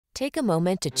Take a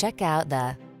moment to check out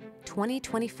the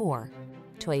 2024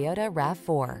 Toyota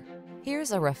RAV4.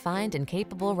 Here's a refined and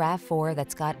capable RAV4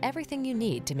 that's got everything you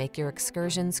need to make your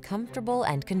excursions comfortable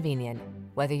and convenient.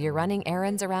 Whether you're running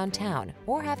errands around town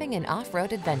or having an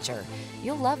off-road adventure,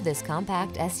 you'll love this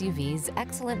compact SUV's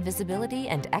excellent visibility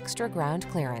and extra ground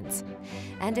clearance.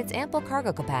 And its ample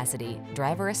cargo capacity,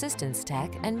 driver assistance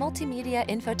tech, and multimedia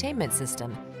infotainment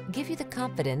system give you the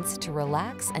confidence to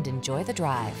relax and enjoy the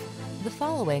drive. The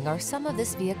following are some of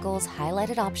this vehicle's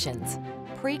highlighted options: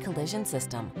 pre-collision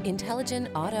system, intelligent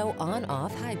auto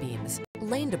on-off high beams,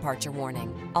 lane departure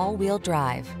warning, all-wheel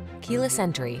drive, keyless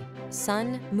entry,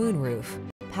 sun, moonroof,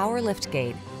 power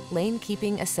liftgate, lane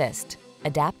keeping assist,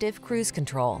 adaptive cruise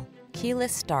control,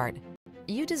 keyless start.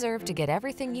 You deserve to get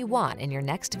everything you want in your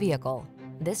next vehicle.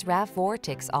 This RAV4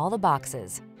 ticks all the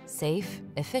boxes: safe,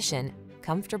 efficient,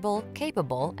 comfortable,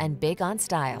 capable, and big on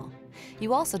style.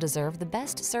 You also deserve the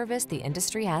best service the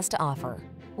industry has to offer.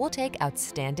 We'll take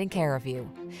outstanding care of you.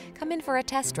 Come in for a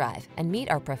test drive and meet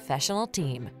our professional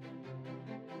team.